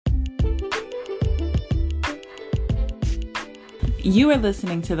You are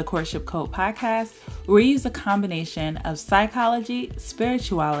listening to the Courtship Code podcast, where we use a combination of psychology,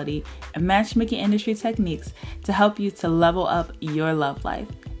 spirituality, and matchmaking industry techniques to help you to level up your love life.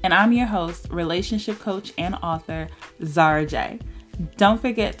 And I'm your host, relationship coach and author, Zara J. Don't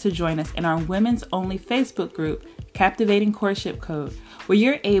forget to join us in our women's only Facebook group, Captivating Courtship Code, where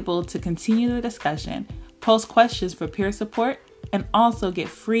you're able to continue the discussion, post questions for peer support, and also get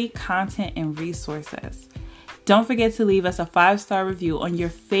free content and resources. Don't forget to leave us a 5-star review on your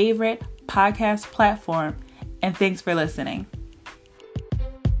favorite podcast platform, and thanks for listening.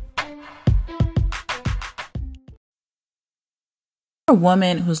 A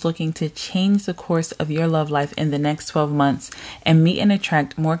woman who's looking to change the course of your love life in the next 12 months and meet and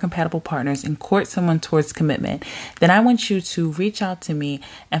attract more compatible partners and court someone towards commitment, then I want you to reach out to me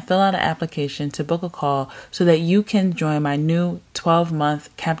and fill out an application to book a call so that you can join my new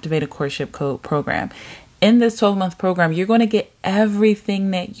 12-month Captivated Courtship Code program. In this 12-month program, you're going to get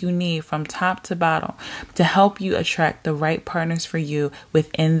everything that you need from top to bottom to help you attract the right partners for you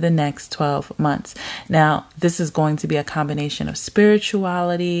within the next 12 months. Now, this is going to be a combination of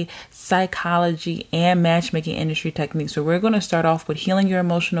spirituality, psychology, and matchmaking industry techniques. So we're going to start off with healing your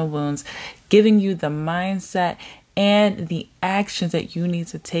emotional wounds, giving you the mindset and the actions that you need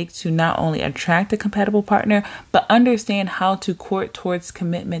to take to not only attract a compatible partner, but understand how to court towards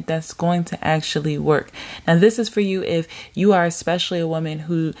commitment that's going to actually work. Now, this is for you if you are especially a woman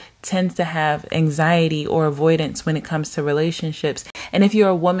who tends to have anxiety or avoidance when it comes to relationships. And if you're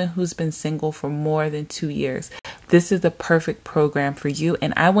a woman who's been single for more than 2 years, this is the perfect program for you.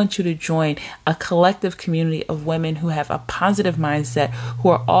 And I want you to join a collective community of women who have a positive mindset, who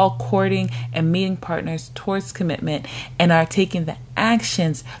are all courting and meeting partners towards commitment and are taking the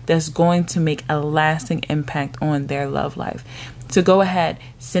actions that's going to make a lasting impact on their love life. So go ahead,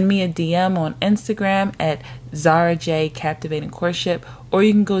 send me a DM on Instagram at Zara J Captivating Courtship, or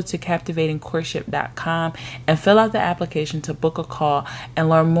you can go to captivatingcourtship.com and fill out the application to book a call and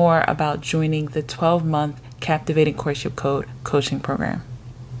learn more about joining the 12-month Captivating Courtship Code coaching program.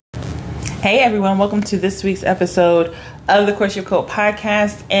 Hey everyone, welcome to this week's episode of the Courtship Code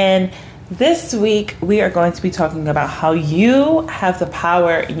podcast. And this week we are going to be talking about how you have the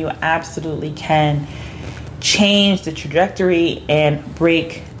power and you absolutely can change the trajectory and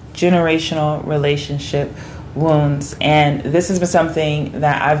break generational relationship wounds. And this has been something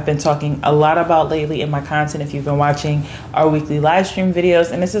that I've been talking a lot about lately in my content if you've been watching our weekly live stream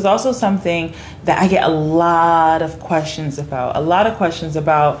videos. And this is also something that I get a lot of questions about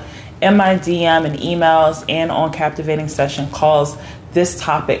in my DM and emails and on captivating session calls. This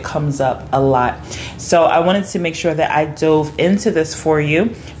topic comes up a lot. So I wanted to make sure that I dove into this for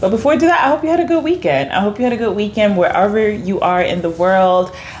you. But before I do that, I hope you had a good weekend. I hope you had a good weekend wherever you are in the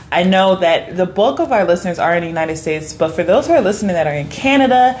world. I know that the bulk of our listeners are in the United States, but for those who are listening that are in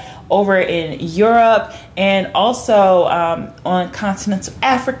Canada, over in Europe, and also on continents of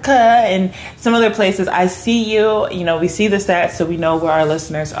Africa and some other places, I see you. You know, we see the stats, so we know where our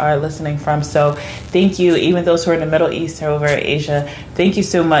listeners are listening from. So thank you, even those who are in the Middle East or over in Asia. Thank you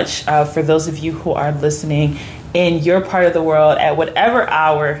so much for those of you who are listening in your part of the world at whatever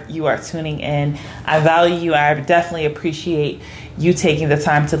hour you are tuning in. I value you. I definitely appreciate you taking the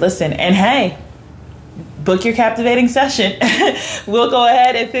time to listen. And hey, book your captivating session. We'll go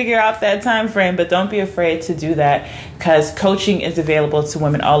ahead and figure out that time frame, but don't be afraid to do that because coaching is available to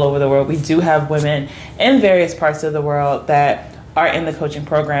women all over the world. We do have women in various parts of the world that are in the coaching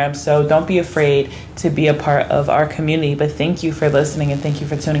program, so don't be afraid to be a part of our community. But thank you for listening and thank you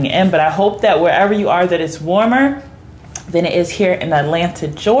for tuning in. But I hope that wherever you are, that it's warmer than it is here in Atlanta,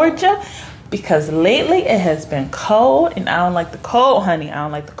 Georgia, because lately it has been cold, and I don't like the cold, honey. I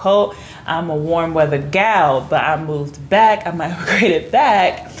don't like the cold. I'm a warm weather gal, but I moved back. I migrated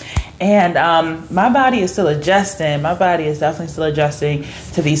back, and my body is still adjusting. My body is definitely still adjusting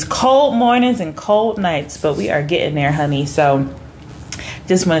to these cold mornings and cold nights, but we are getting there, honey. So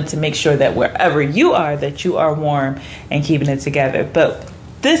just wanted to make sure that wherever you are, that you are warm and keeping it together. But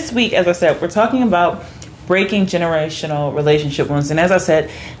this week, as I said, we're talking about breaking generational relationship wounds. And as I said,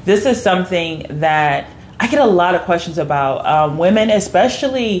 this is something that I get a lot of questions about. Women,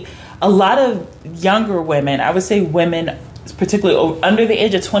 especially a lot of younger women, I would say women, particularly under the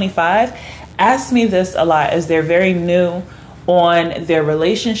age of 25, ask me this a lot as they're very new on their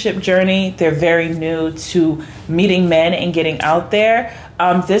relationship journey. They're very new to meeting men and getting out there.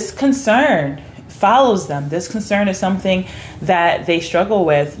 This concern follows them. This concern is something that they struggle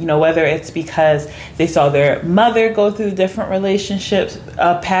with, whether it's because they saw their mother go through different relationships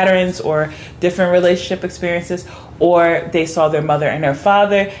patterns or different relationship experiences, or they saw their mother and their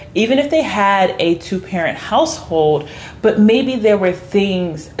father, even if they had a 2-parent household, but maybe there were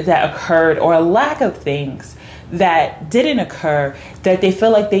things that occurred or a lack of things that didn't occur that they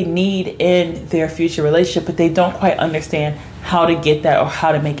feel like they need in their future relationship, but they don't quite understand how to get that or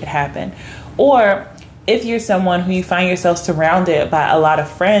how to make it happen. Or if you're someone who you find yourself surrounded by a lot of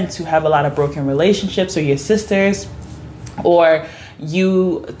friends who have a lot of broken relationships, or your sisters, or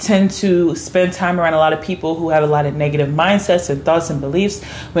you tend to spend time around a lot of people who have a lot of negative mindsets and thoughts and beliefs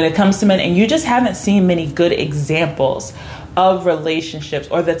when it comes to men, and you just haven't seen many good examples of relationships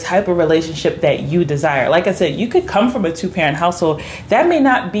or the type of relationship that you desire. Like I said, you could come from a 2-parent household. That may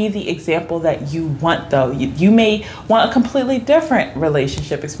not be the example that you want, though. You may want a completely different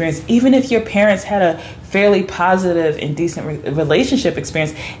relationship experience. Even if your parents had a fairly positive and decent relationship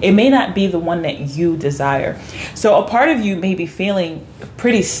experience, it may not be the one that you desire. So a part of you may be feeling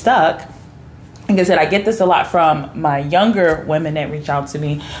pretty stuck. Like I said, I get this a lot from my younger women that reach out to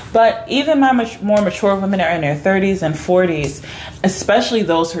me, but even my more mature women that are in their 30s and 40s, especially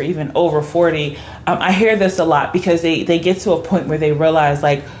those who are even over 40, I hear this a lot because they get to a point where they realize,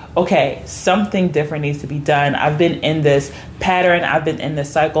 like, okay, something different needs to be done. I've been in this pattern. I've been in this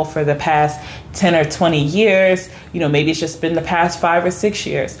cycle for the past 10 or 20 years. Maybe it's just been the past 5 or 6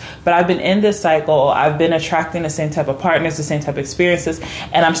 years, but I've been in this cycle. I've been attracting the same type of partners, the same type of experiences.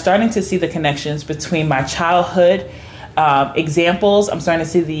 And I'm starting to see the connections between my childhood examples. I'm starting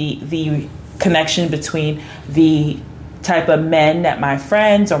to see the connection between the type of men that my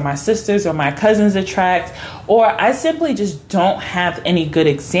friends or my sisters or my cousins attract, or I simply just don't have any good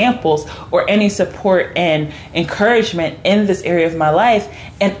examples or any support and encouragement in this area of my life,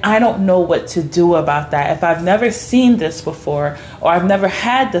 and I don't know what to do about that. If I've never seen this before or I've never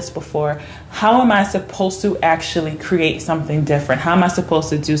had this before, how am I supposed to actually create something different? How am I supposed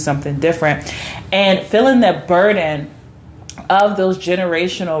to do something different? And feeling that burden of those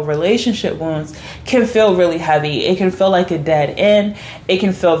generational relationship wounds can feel really heavy. It can feel like a dead end. It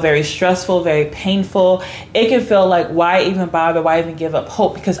can feel very stressful, very painful. It can feel like, why even bother? Why even give up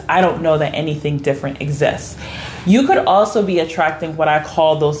hope? Because I don't know that anything different exists. You could also be attracting what I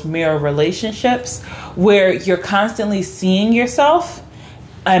call those mirror relationships, where you're constantly seeing yourself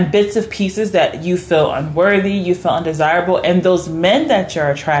and bits of pieces that you feel unworthy, you feel undesirable, and those men that you're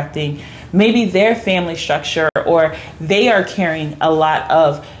attracting, maybe their family structure or they are carrying a lot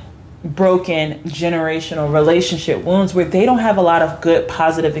of broken generational relationship wounds where they don't have a lot of good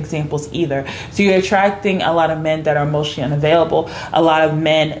positive examples either. So you're attracting a lot of men that are emotionally unavailable, a lot of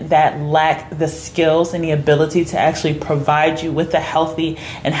men that lack the skills and the ability to actually provide you with a healthy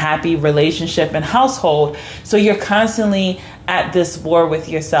and happy relationship and household. So you're constantly at this war with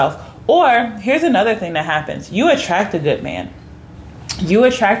yourself. Or here's another thing that happens. You attract a good man. You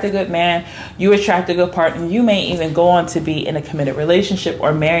attract a good man, you attract a good partner, you may even go on to be in a committed relationship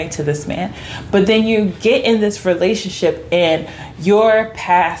or married to this man. But then you get in this relationship and your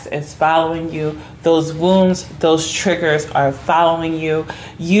past is following you. Those wounds, those triggers are following you.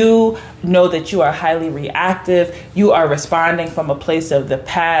 You know that you are highly reactive. You are responding from a place of the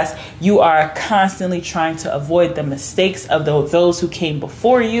past. You are constantly trying to avoid the mistakes of those who came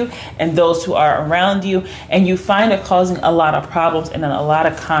before you and those who are around you. And you find it causing a lot of problems and a lot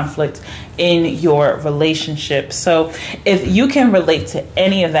of conflict in your relationship. So if you can relate to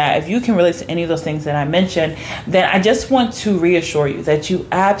any of that, if you can relate to any of those things that I mentioned, then I just want to reassure you that you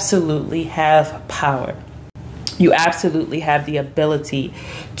absolutely have power. You absolutely have the ability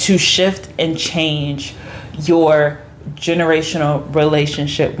to shift and change your generational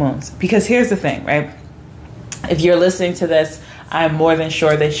relationship wounds. Because here's the thing, right? If you're listening to this, I'm more than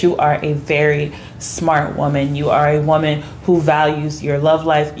sure that you are a very smart woman. You are a woman who values your love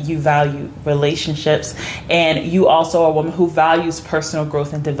life. You value relationships. And you also are a woman who values personal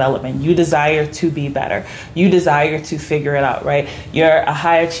growth and development. You desire to be better. You desire to figure it out, right? You're a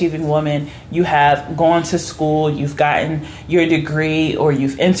high achieving woman. You have gone to school. You've gotten your degree, or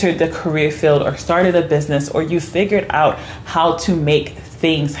you've entered the career field or started a business, or you figured out how to make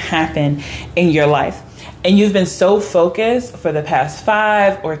things happen in your life. And you've been so focused for the past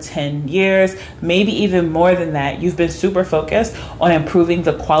 5 or 10 years, maybe even more than that. You've been super focused on improving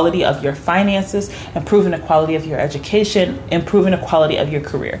the quality of your finances, improving the quality of your education, improving the quality of your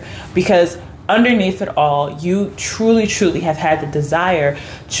career. Because underneath it all, you truly, truly have had the desire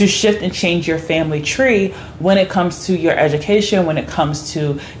to shift and change your family tree when it comes to your education, when it comes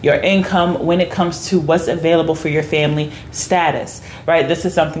to your income, when it comes to what's available for your family status, right? This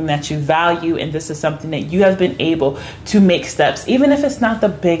is something that you value, and this is something that you have been able to make steps, even if it's not the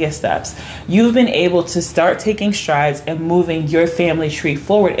biggest steps. You've been able to start taking strides and moving your family tree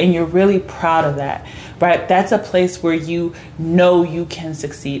forward, and you're really proud of that. Right? That's a place where you know you can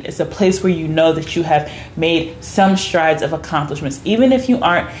succeed. It's a place where you know that you have made some strides of accomplishments. Even if you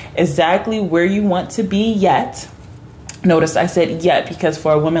aren't exactly where you want to be yet. Notice I said yet, because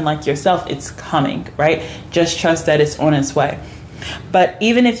for a woman like yourself, it's coming, right? Just trust that it's on its way. But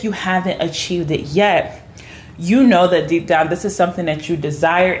even if you haven't achieved it yet, you know that deep down, this is something that you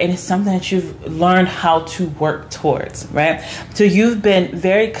desire, and it's something that you've learned how to work towards, right? So you've been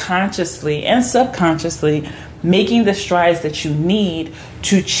very consciously and subconsciously making the strides that you need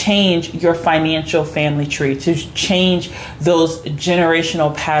to change your financial family tree, to change those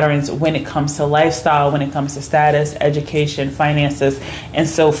generational patterns when it comes to lifestyle, when it comes to status, education, finances, and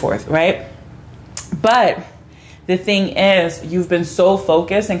so forth, right? But the thing is, you've been so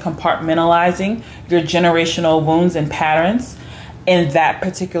focused and compartmentalizing your generational wounds and patterns in that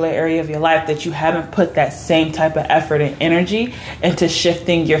particular area of your life that you haven't put that same type of effort and energy into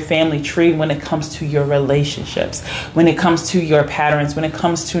shifting your family tree when it comes to your relationships, when it comes to your patterns, when it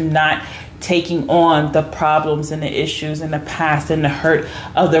comes to not taking on the problems and the issues in the past and the hurt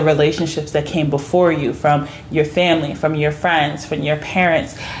of the relationships that came before you, from your family, from your friends, from your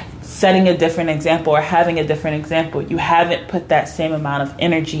parents. Setting a different example or having a different example. You haven't put that same amount of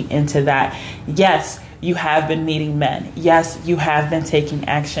energy into that. Yes, you have been meeting men. Yes, you have been taking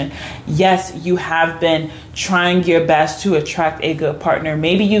action. Yes, you have been trying your best to attract a good partner.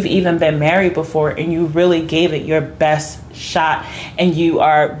 Maybe you've even been married before and you really gave it your best shot, and you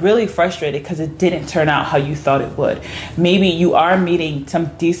are really frustrated because it didn't turn out how you thought it would. Maybe you are meeting some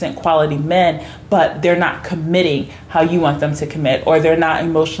decent quality men, but they're not committing how you want them to commit, or they're not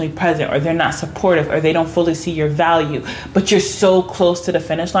emotionally present, or they're not supportive, or they don't fully see your value. But you're so close to the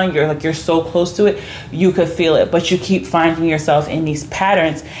finish line. You're so close to it. You could feel it, but you keep finding yourself in these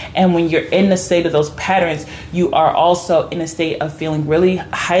patterns. And when you're in the state of those patterns, you are also in a state of feeling really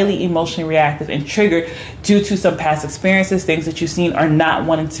highly emotionally reactive and triggered due to some past experiences, things that you've seen, or not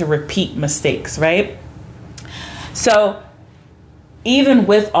wanting to repeat mistakes, right? So even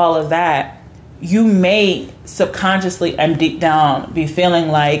with all of that, you may subconsciously and deep down be feeling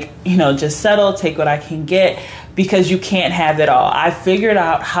like, just settle, take what I can get, because you can't have it all. I figured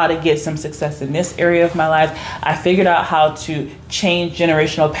out how to get some success in this area of my life. I figured out how to change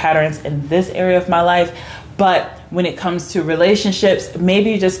generational patterns in this area of my life. But when it comes to relationships, maybe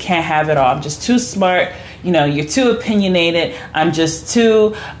you just can't have it all. I'm just too smart. You're too opinionated. I'm just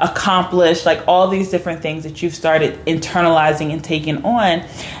too accomplished. Like all these different things that you've started internalizing and taking on.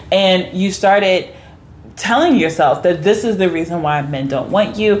 And you started telling yourself that this is the reason why men don't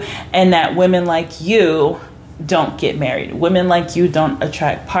want you, and that women like you don't get married. Women like you don't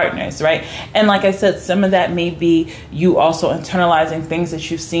attract partners, right? And like I said, some of that may be you also internalizing things that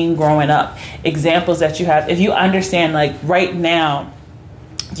you've seen growing up, examples that you have. If you understand, like right now,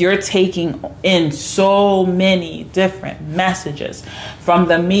 you're taking in so many different messages from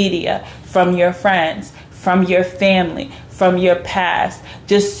the media, from your friends, from your family, from your past,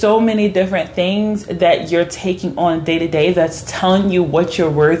 just so many different things that you're taking on day to day that's telling you what you're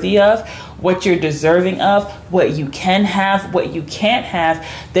worthy of, what you're deserving of, what you can have, what you can't have,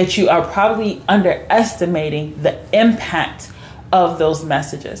 that you are probably underestimating the impact of those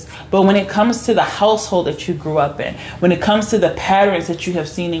messages. But when it comes to the household that you grew up in, when it comes to the patterns that you have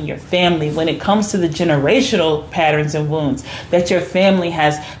seen in your family, when it comes to the generational patterns and wounds that your family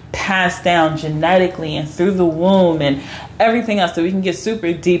has passed down genetically and through the womb and everything else that we can get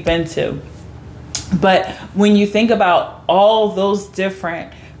super deep into. But when you think about all those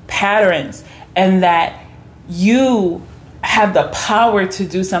different patterns and that you have the power to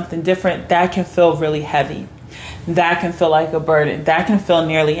do something different, that can feel really heavy. That can feel like a burden. That can feel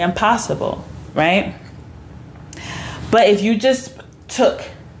nearly impossible, right? But if you just took,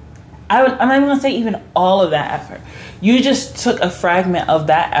 I'm not even going to say even all of that effort. You just took a fragment of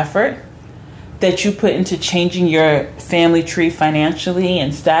that effort that you put into changing your family tree financially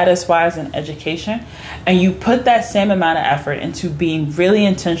and status-wise and education, and you put that same amount of effort into being really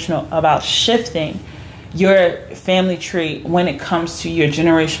intentional about shifting your family tree when it comes to your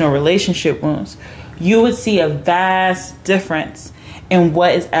generational relationship wounds, you would see a vast difference in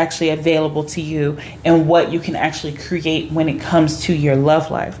what is actually available to you and what you can actually create when it comes to your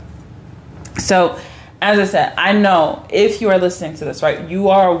love life. So as I said, I know if you are listening to this, right, you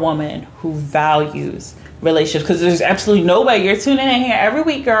are a woman who values relationships, because there's absolutely no way you're tuning in here every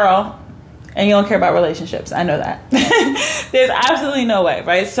week, girl, and you don't care about relationships. I know that. There's absolutely no way,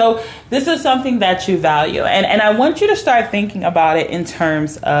 right? So this is something that you value. And I want you to start thinking about it in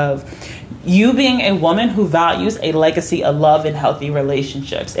terms of you being a woman who values a legacy of love and healthy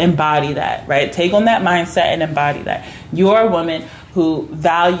relationships. Embody that, right? Take on that mindset and embody that. You're a woman who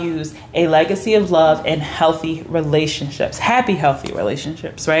values a legacy of love and healthy relationships, happy, healthy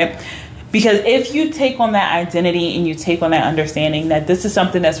relationships, right? Because if you take on that identity and you take on that understanding that this is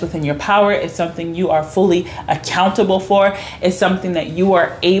something that's within your power, it's something you are fully accountable for, it's something that you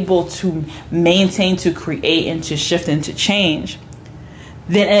are able to maintain, to create, and to shift and to change,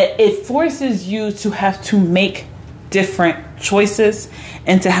 then it forces you to have to make different choices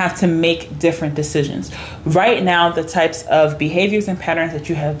and to have to make different decisions. Right now, the types of behaviors and patterns that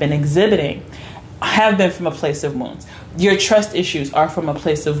you have been exhibiting have been from a place of wounds. Your trust issues are from a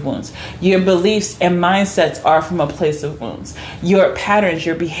place of wounds. Your beliefs and mindsets are from a place of wounds. Your patterns,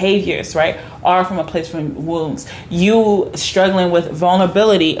 your behaviors, right, are from a place of wounds. You struggling with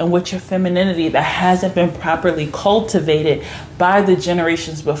vulnerability and with your femininity that hasn't been properly cultivated by the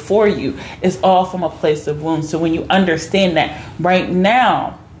generations before you is all from a place of wounds. So when you understand that right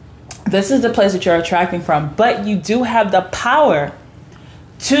now, this is the place that you're attracting from, but you do have the power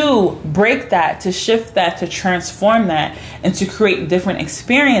to break that, to shift that, to transform that, and to create different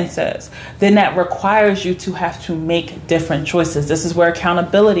experiences, then that requires you to have to make different choices. This is where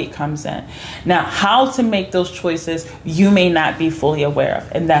accountability comes in. Now, how to make those choices, you may not be fully aware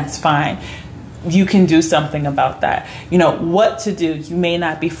of, and that's fine. You can do something about that. You know, what to do, you may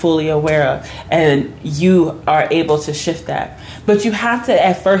not be fully aware of, and you are able to shift that. But you have to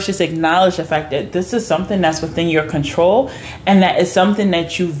at first just acknowledge the fact that this is something that's within your control and that is something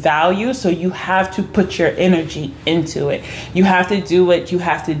that you value. So you have to put your energy into it. You have to do what you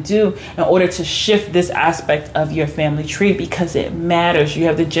have to do in order to shift this aspect of your family tree, because it matters. You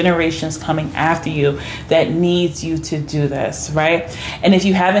have the generations coming after you that needs you to do this, right? And if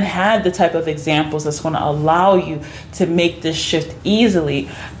you haven't had the type of examples that's going to allow you to make this shift easily,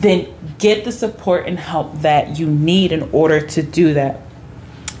 then get the support and help that you need in order to do that.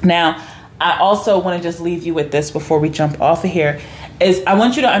 Now, I also want to just leave you with this before we jump off of here, is I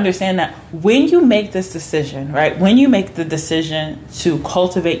want you to understand that when you make this decision, right, when you make the decision to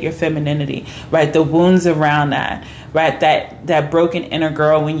cultivate your femininity, right, the wounds around that, right, that broken inner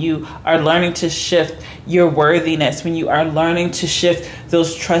girl, when you are learning to shift your worthiness, when you are learning to shift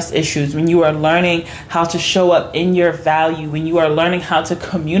those trust issues, when you are learning how to show up in your value, when you are learning how to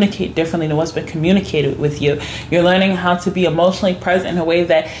communicate differently than what's been communicated with you, you're learning how to be emotionally present in a way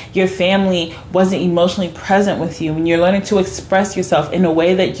that your family wasn't emotionally present with you, when you're learning to express yourself in a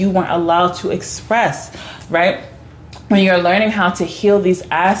way that you weren't allowed to express, right? When you're learning how to heal these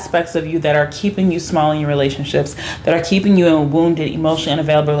aspects of you that are keeping you small in your relationships, that are keeping you in wounded, emotionally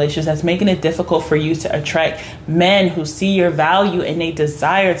unavailable relationships, that's making it difficult for you to attract men who see your value and they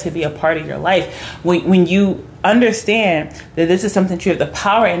desire to be a part of your life. When you understand that this is something that you have the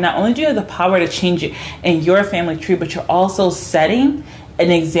power, and not only do you have the power to change it in your family tree, but you're also setting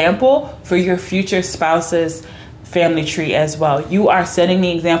an example for your future spouse's family tree as well. You are setting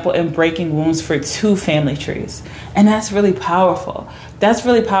the example and breaking wounds for 2 family trees. And that's really powerful. That's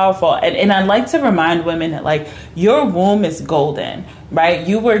really powerful. And I'd like to remind women that, like, your womb is golden, right?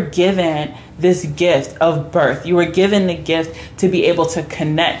 You were given this gift of birth. You were given the gift to be able to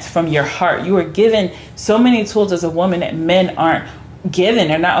connect from your heart. You were given so many tools as a woman that men aren't given,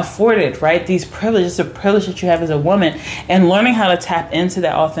 they're not afforded, right? These privileges, the privilege that you have as a woman, and learning how to tap into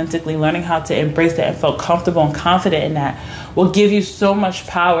that authentically, learning how to embrace that and feel comfortable and confident in that will give you so much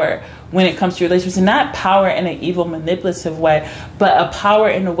power when it comes to your relationships. And not power in an evil, manipulative way, but a power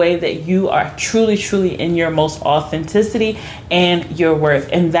in a way that you are truly, truly in your most authenticity and your worth.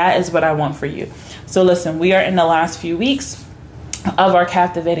 And that is what I want for you. So listen, we are in the last few weeks of our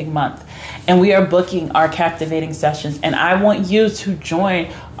Captivating Month, and we are booking our Captivating sessions. And I want you to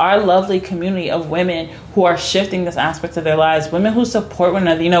join our lovely community of women who are shifting this aspect of their lives, women who support one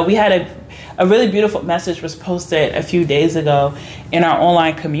another. You know, we had a really beautiful message was posted a few days ago in our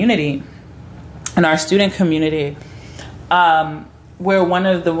online community, in our student community, where one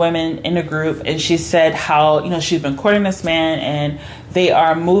of the women in the group, and she said how, you know, she's been courting this man and they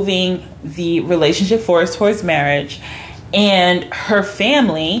are moving the relationship forward towards marriage. And her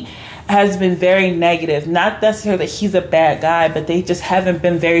family has been very negative. Not necessarily that he's a bad guy, but they just haven't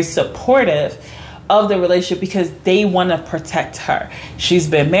been very supportive of the relationship because they want to protect her. She's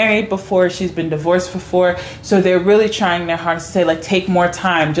been married before, she's been divorced before, so they're really trying their hardest to say, like, take more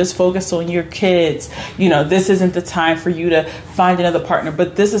time, just focus on your kids. You know, this isn't the time for you to find another partner.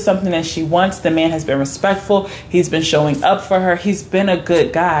 But this is something that she wants. The man has been respectful. He's been showing up for her. He's been a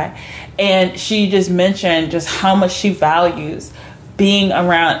good guy. And she just mentioned just how much she values being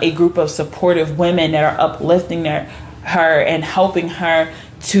around a group of supportive women that are uplifting her and helping her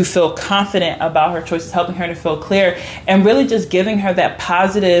to feel confident about her choices, helping her to feel clear, and really just giving her that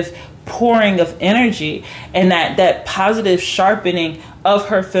positive pouring of energy and that positive sharpening of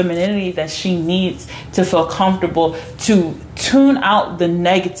her femininity that she needs to feel comfortable to tune out the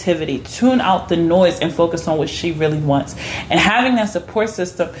negativity, tune out the noise, and focus on what she really wants. And having that support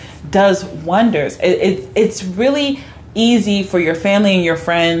system does wonders. It's really easy for your family and your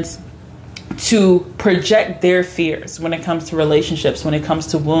friends to project their fears when it comes to relationships, when it comes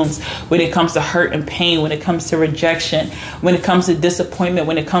to wounds, when it comes to hurt and pain, when it comes to rejection, when it comes to disappointment,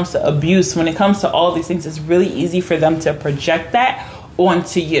 when it comes to abuse, when it comes to all these things. It's really easy for them to project that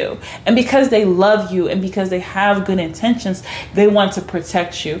onto you. And because they love you and because they have good intentions, they want to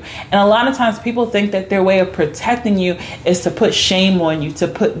protect you. And a lot of times people think that their way of protecting you is to put shame on you, to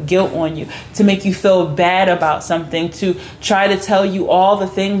put guilt on you, to make you feel bad about something, to try to tell you all the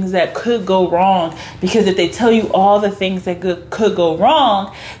things that could go wrong. Because if they tell you all the things that could go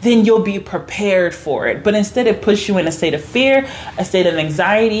wrong, then you'll be prepared for it. But instead it puts you in a state of fear, a state of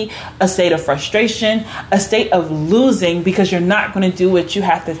anxiety, a state of frustration, a state of losing, because you're not going to do what you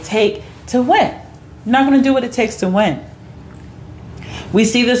have to take to win. You're not going to do what it takes to win. We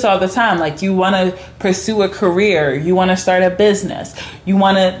see this all the time. Like, you want to pursue a career, you want to start a business, you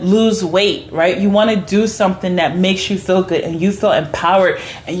want to lose weight, right? You want to do something that makes you feel good and you feel empowered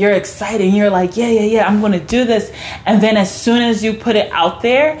and you're excited and you're like, yeah, I'm going to do this. And then as soon as you put it out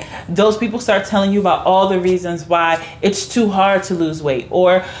there, those people start telling you about all the reasons why it's too hard to lose weight,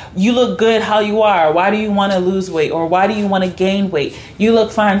 or you look good how you are. Why do you want to lose weight? Or why do you want to gain weight? You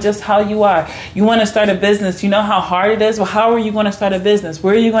look fine just how you are. You want to start a business. You know how hard it is? Well, how are you going to start a business?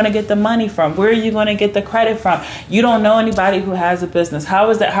 Where are you going to get the money from? Where are you going to get the credit from? You don't know anybody who has a business. How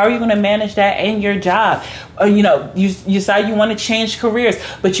is that? How are you going to manage that in your job? You decide you want to change careers,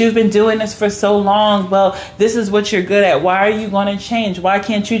 but you've been doing this for so long. Well, this is what you're good at. Why are you going to change? Why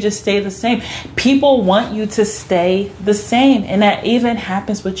can't you just stay the same? People want you to stay the same. And that even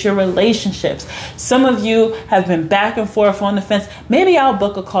happens with your relationships. Some of you have been back and forth on the fence. Maybe I'll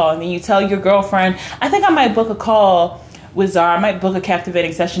book a call. And then you tell your girlfriend, I think I might book a call with Zara. I might book a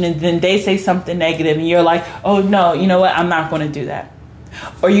captivating session. And then they say something negative and you're like, oh no, you know what? I'm not going to do that.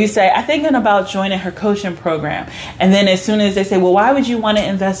 Or you say, I'm thinking about joining her coaching program. And then as soon as they say, well, why would you want to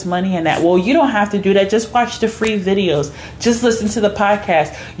invest money in that? Well, you don't have to do that. Just watch the free videos. Just listen to the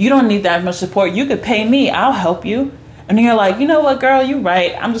podcast. You don't need that much support. You could pay me. I'll help you. And then you're like, you know what, girl, you're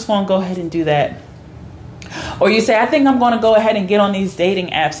right. I'm just going to go ahead and do that. Or you say, I think I'm going to go ahead and get on these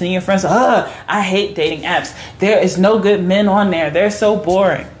dating apps. And your friends say, I hate dating apps. There is no good men on there. They're so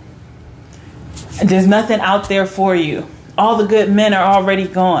boring. And there's nothing out there for you. All the good men are already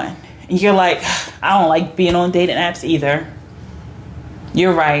gone. And you're like, I don't like being on dating apps either.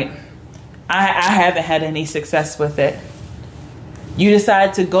 You're right. I haven't had any success with it. You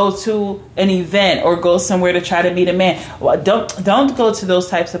decide to go to an event or go somewhere to try to meet a man. Well, don't go to those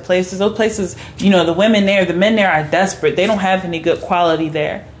types of places. Those places, the women there, the men there are desperate. They don't have any good quality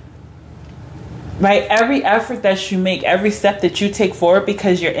there. Right? Every effort that you make, every step that you take forward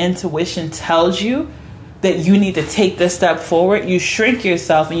because your intuition tells you that you need to take this step forward, you shrink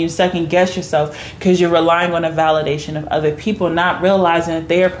yourself and you second guess yourself because you're relying on the validation of other people, not realizing that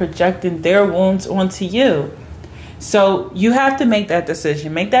they are projecting their wounds onto you. So you have to make that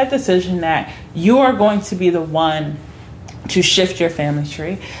decision. Make that decision that you are going to be the one to shift your family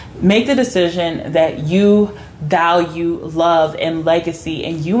tree. Make the decision that you value love and legacy,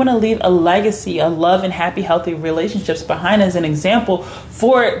 and you want to leave a legacy of love and happy, healthy relationships behind as an example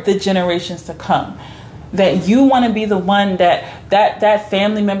for the generations to come. That you want to be the one that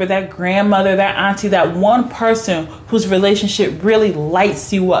family member, that grandmother, that auntie, that one person whose relationship really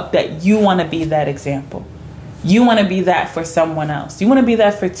lights you up, that you want to be that example. You want to be that for someone else. You want to be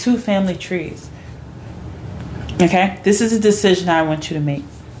that for two family trees. Okay? This is a decision I want you to make.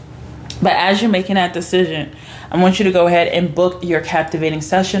 But as you're making that decision, I want you to go ahead and book your captivating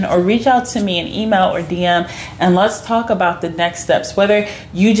session, or reach out to me in email or DM, and let's talk about the next steps. Whether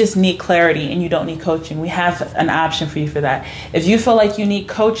you just need clarity and you don't need coaching, we have an option for you for that. If you feel like you need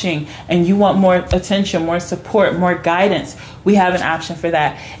coaching and you want more attention, more support, more guidance, we have an option for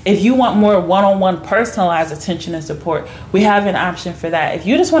that. If you want more one-on-one personalized attention and support, we have an option for that. If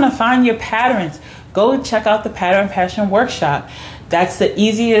you just want to find your patterns, go check out the Pattern Passion Workshop. That's the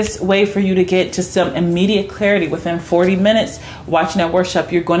easiest way for you to get just some immediate clarity. Within 40 minutes watching that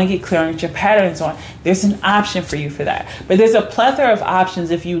workshop, you're going to get clear on what your patterns on. There's an option for you for that. But there's a plethora of options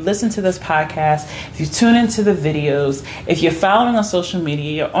if you listen to this podcast, if you tune into the videos, if you're following on social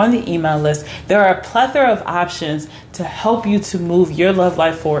media, you're on the email list. There are a plethora of options to help you to move your love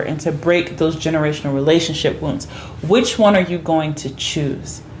life forward and to break those generational relationship wounds. Which one are you going to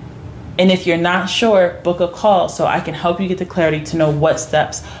choose? And if you're not sure, book a call so I can help you get the clarity to know what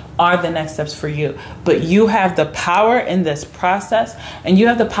steps are the next steps for you. But you have the power in this process, and you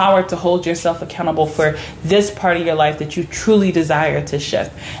have the power to hold yourself accountable for this part of your life that you truly desire to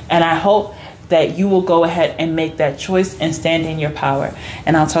shift. And I hope that you will go ahead and make that choice and stand in your power.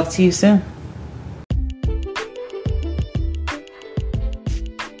 And I'll talk to you soon.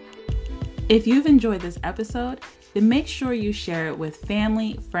 If you've enjoyed this episode, then make sure you share it with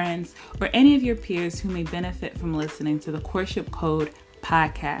family, friends, or any of your peers who may benefit from listening to the Courtship Code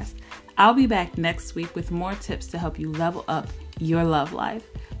podcast. I'll be back next week with more tips to help you level up your love life.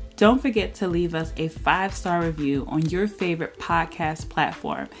 Don't forget to leave us a 5-star review on your favorite podcast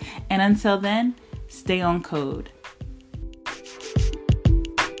platform. And until then, stay on code.